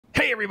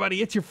Hey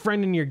everybody, it's your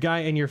friend and your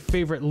guy and your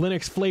favorite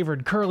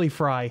Linux-flavored curly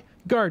fry,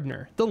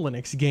 Gardner, the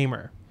Linux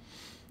Gamer.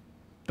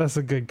 That's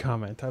a good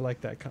comment. I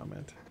like that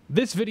comment.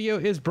 This video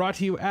is brought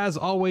to you, as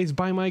always,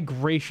 by my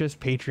gracious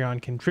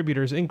Patreon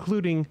contributors,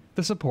 including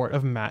the support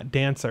of Matt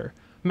Dancer.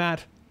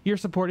 Matt, your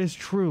support is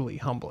truly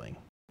humbling.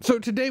 So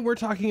today we're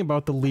talking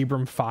about the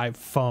Librem 5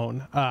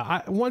 phone.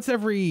 Once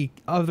every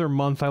other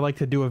month I like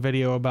to do a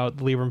video about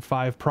the Librem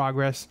 5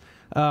 progress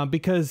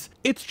because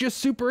it's just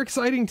super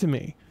exciting to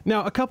me.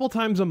 Now, a couple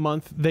times a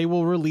month they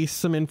will release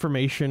some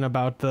information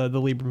about the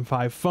Librem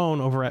 5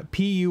 phone over at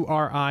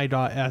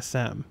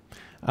Puri.sm.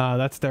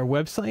 That's their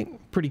website.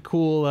 Pretty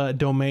cool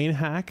domain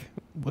hack.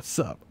 What's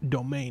up,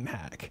 domain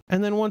hack?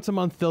 And then once a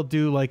month they'll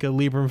do like a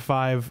Librem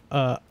 5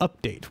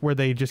 update where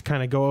they just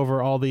kind of go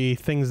over all the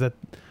things that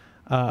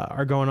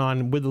are going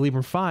on with the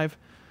Librem 5,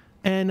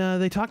 and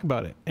they talk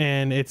about it,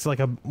 and it's like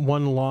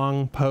one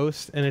long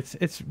post, and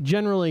it's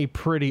generally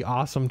pretty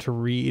awesome to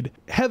read.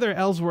 Heather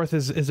Ellsworth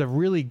is a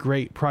really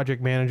great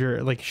project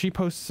manager. Like, she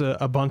posts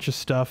a bunch of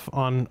stuff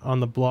on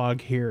the blog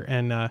here,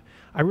 and I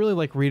really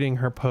like reading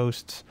her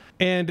posts.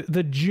 And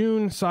the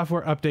June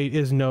software update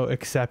is no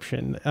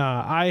exception.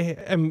 I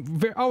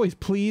am always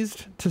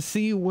pleased to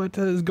see what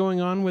is going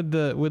on with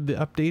the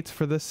updates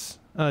for this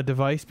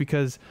device,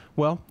 because,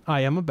 well,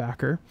 I am a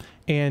backer,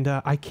 and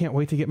I can't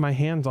wait to get my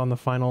hands on the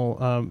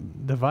final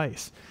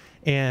device.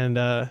 And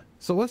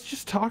so let's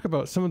just talk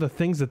about some of the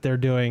things that they're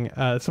doing,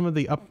 some of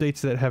the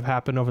updates that have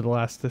happened over the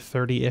last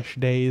 30-ish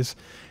days,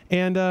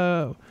 and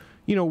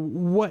you know,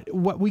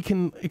 what we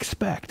can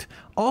expect.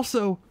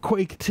 Also,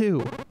 Quake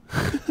 2.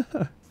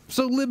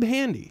 So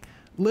libhandy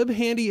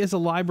is a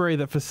library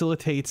that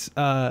facilitates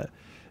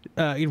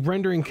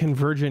rendering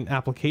convergent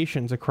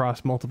applications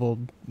across multiple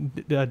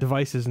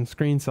devices and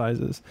screen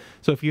sizes.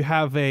 So if you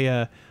have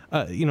a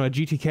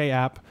GTK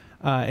app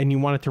and you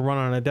want it to run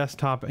on a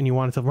desktop and you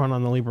want it to run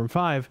on the Librem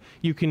 5,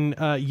 you can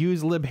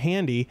use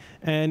libhandy,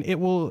 and it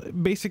will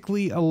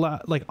basically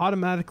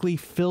automatically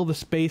fill the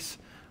space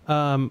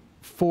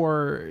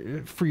for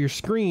your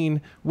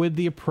screen with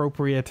the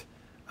appropriate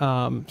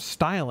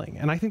styling.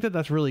 And I think that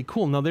that's really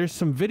cool. Now, there's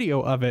some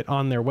video of it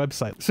on their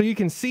website, so you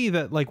can see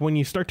that, like, when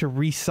you start to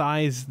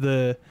resize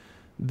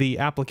the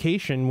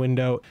application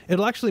window,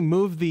 it'll actually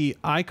move the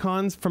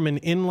icons from an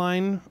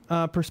inline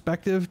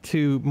perspective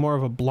to more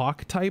of a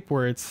block type,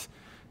 where it's,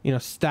 you know,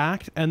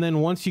 stacked. And then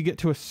once you get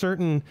to a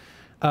certain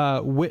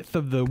width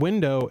of the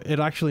window,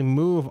 it'll actually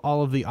move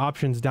all of the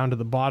options down to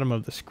the bottom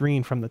of the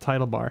screen from the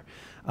title bar.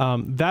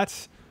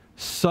 That's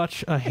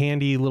such a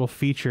handy little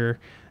feature.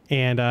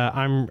 And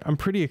I'm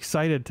pretty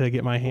excited to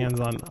get my hands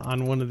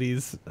on one of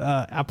these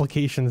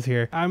applications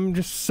here. I'm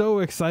just so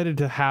excited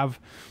to have,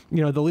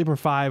 you know, the Librem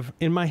 5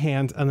 in my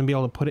hands, and then be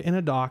able to put it in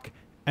a dock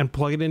and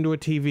plug it into a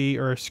TV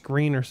or a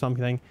screen or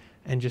something,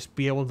 and just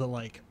be able to,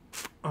 like,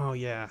 oh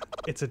yeah,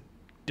 it's a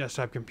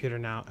desktop computer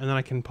now, and then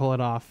I can pull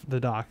it off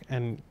the dock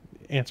and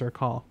answer a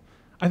call.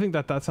 I think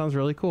that sounds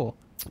really cool.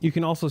 You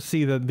can also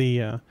see that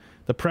the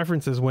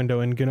preferences window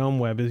in GNOME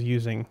Web is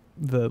using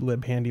the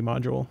libhandy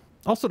module.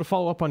 Also, to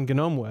follow up on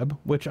GNOME Web,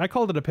 which I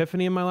called it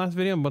Epiphany in my last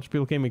video, a bunch of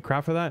people gave me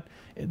crap for that.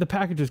 The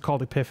package is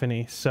called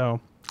Epiphany, so,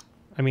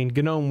 I mean,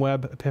 GNOME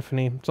Web,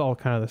 Epiphany, it's all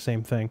kind of the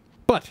same thing.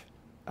 But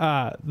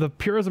the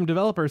Purism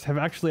developers have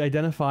actually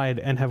identified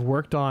and have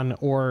worked on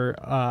or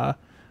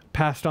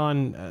passed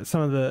on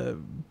some of the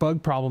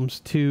bug problems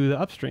to the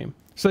upstream.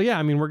 So yeah,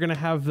 I mean, we're going to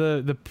have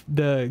the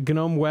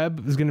GNOME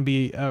Web is going to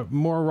be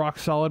more rock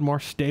solid, more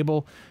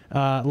stable,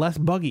 less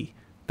buggy,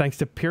 thanks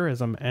to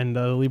Purism and the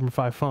Librem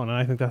 5 phone, and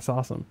I think that's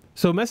awesome.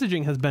 So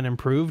messaging has been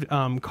improved.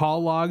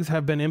 Call logs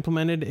have been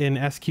implemented in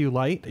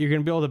SQLite. You're going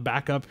to be able to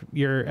back up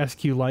your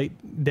SQLite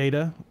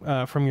data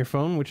from your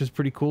phone, which is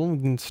pretty cool.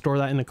 You can store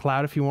that in the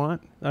cloud if you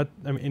want. I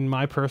mean, in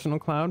my personal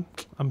cloud,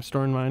 I'm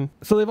storing mine.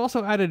 So they've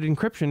also added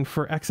encryption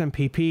for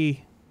XMPP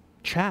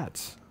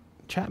chats,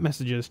 chat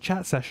messages,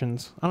 chat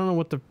sessions. I don't know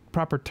what the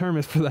proper term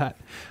is for that,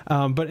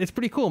 but it's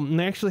pretty cool. And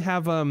they actually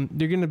have,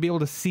 you're going to be able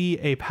to see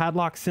a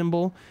padlock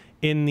symbol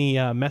in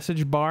the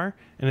message bar,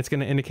 and it's going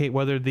to indicate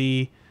whether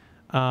the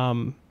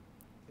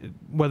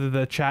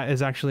chat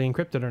is actually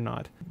encrypted or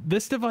not.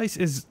 This device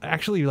is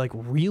actually, like,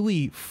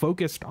 really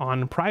focused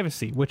on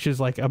privacy, which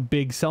is, like, a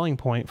big selling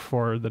point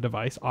for the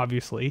device,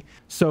 obviously.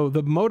 So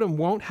the modem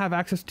won't have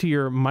access to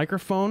your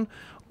microphone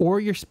or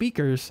your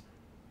speakers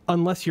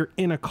unless you're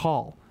in a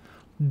call.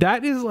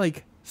 That is,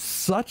 like,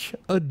 such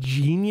a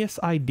genius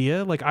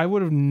idea. Like, I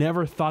would have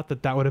never thought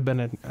that would have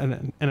been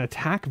an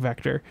attack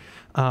vector,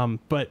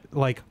 but,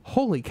 like,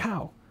 holy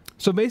cow.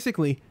 So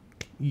basically,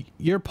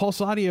 your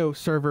Pulse Audio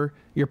server,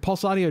 your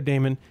Pulse Audio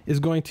daemon, is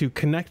going to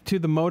connect to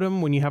the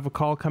modem when you have a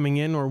call coming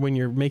in or when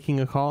you're making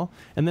a call,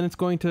 and then it's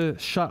going to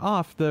shut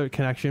off the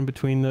connection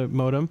between the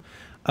modem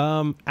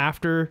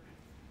after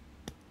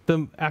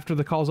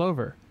the call's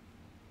over.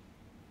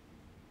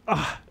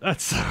 Ah,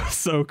 that's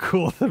so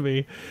cool to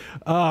me.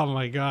 Oh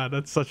my god,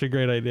 that's such a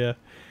great idea.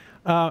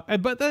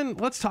 But then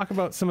let's talk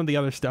about some of the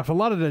other stuff. A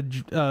lot of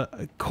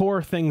the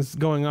core things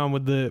going on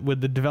with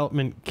the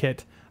development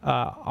kit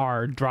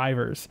are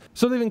drivers.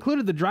 So they've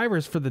included the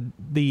drivers for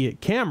the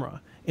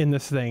camera in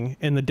this thing,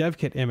 in the dev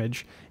kit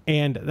image,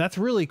 and that's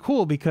really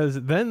cool because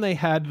then they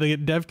had the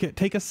dev kit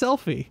take a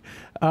selfie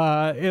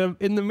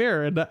in the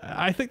mirror, and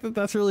I think that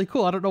that's really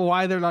cool. I don't know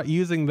why they're not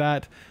using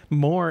that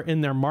more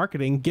in their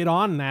marketing. Get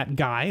on that,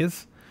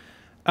 guys.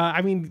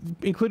 I mean,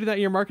 including that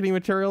in your marketing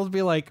materials,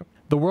 be like,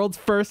 the world's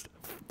first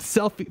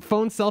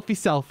phone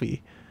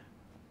selfie.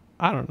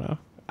 I don't know.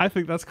 I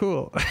think that's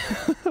cool.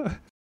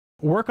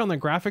 Work on the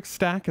graphics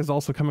stack is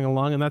also coming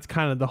along, and that's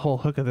kind of the whole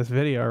hook of this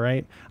video,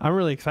 right? I'm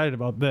really excited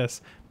about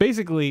this.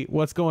 Basically,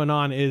 what's going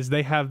on is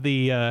they have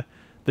the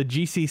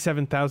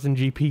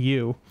GC7000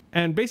 GPU,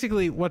 and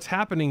basically what's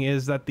happening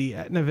is that the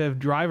Etnaviv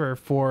driver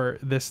for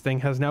this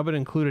thing has now been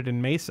included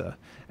in Mesa,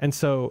 and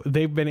so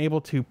they've been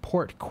able to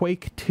port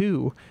Quake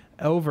 2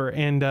 over,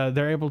 and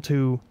they're able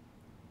to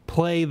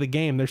play the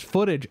game. There's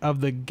footage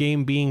of the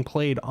game being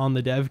played on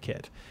the dev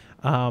kit.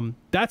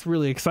 That's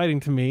really exciting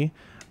to me.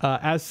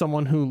 As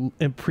someone who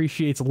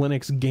appreciates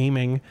Linux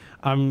gaming,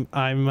 I'm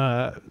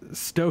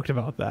stoked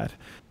about that.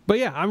 But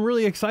yeah, I'm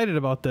really excited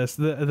about this.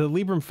 The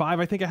Librem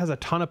 5, I think it has a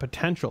ton of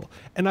potential.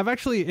 And I've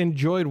actually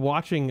enjoyed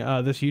watching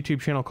this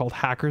YouTube channel called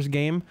Hackers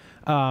Game.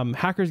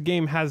 Hackers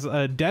Game has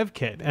a dev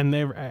kit, and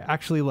they've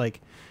actually like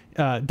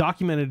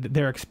documented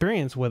their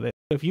experience with it.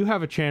 If you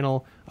have a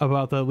channel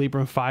about the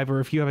Librem 5, or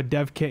if you have a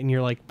dev kit and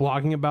you're like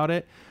blogging about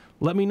it,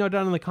 let me know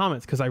down in the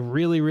comments, because I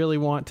really, really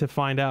want to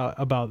find out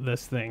about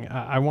this thing.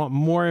 I want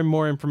more and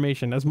more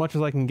information, as much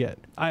as I can get.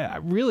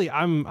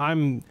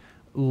 I'm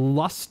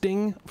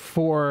lusting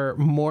for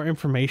more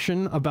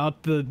information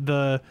about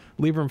the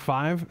Librem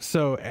 5,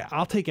 so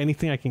I'll take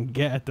anything I can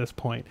get at this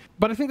point.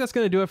 But I think that's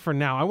going to do it for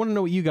now. I want to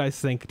know what you guys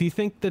think. Do you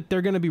think that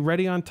they're going to be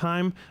ready on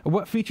time?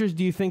 What features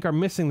do you think are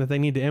missing that they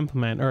need to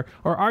implement? Or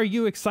are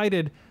you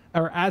excited,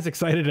 or as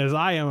excited as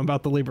I am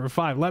about the Librem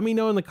 5? Let me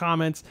know in the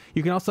comments.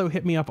 You can also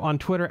hit me up on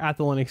Twitter at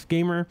The Linux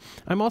Gamer.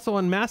 I'm also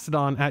on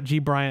Mastodon at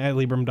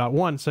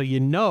gbryant@librem.1, so you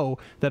know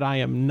that I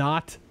am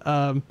not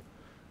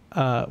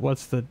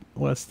what's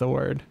the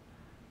word?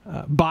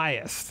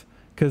 Biased,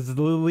 because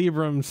the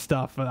Librem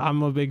stuff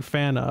I'm a big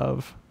fan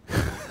of.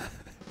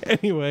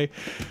 Anyway,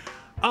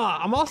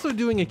 I'm also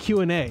doing a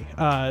Q&A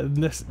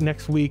this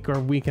next week or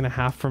week and a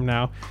half from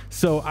now.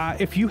 So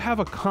if you have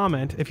a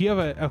comment, if you have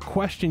a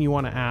question you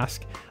want to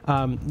ask,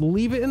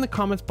 leave it in the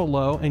comments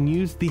below and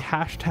use the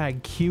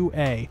hashtag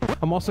QA.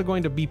 I'm also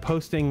going to be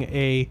posting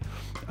a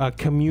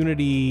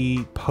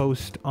community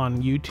post on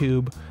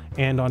YouTube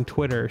and on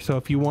Twitter. So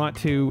if you want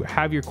to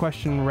have your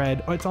question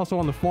read, it's also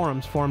on the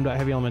forums,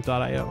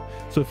 forum.heavyelement.io.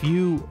 So if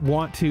you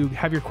want to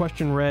have your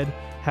question read,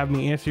 have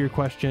me answer your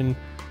question,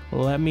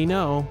 let me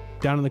know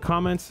down in the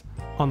comments,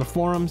 on the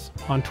forums,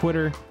 on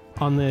Twitter,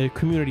 on the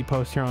community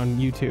post here on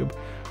YouTube.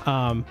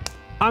 I'm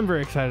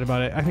very excited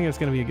about it. I think it's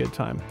going to be a good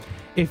time.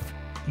 If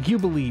you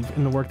believe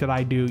in the work that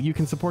I do, you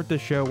can support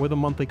this show with a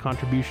monthly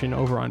contribution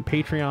over on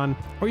Patreon,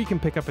 or you can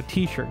pick up a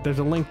t-shirt. There's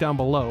a link down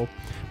below.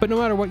 But no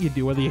matter what you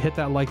do, whether you hit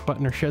that like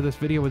button or share this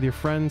video with your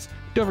friends,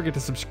 don't forget to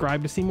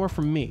subscribe to see more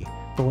from me,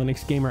 the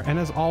Linux Gamer. And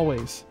as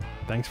always,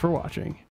 thanks for watching.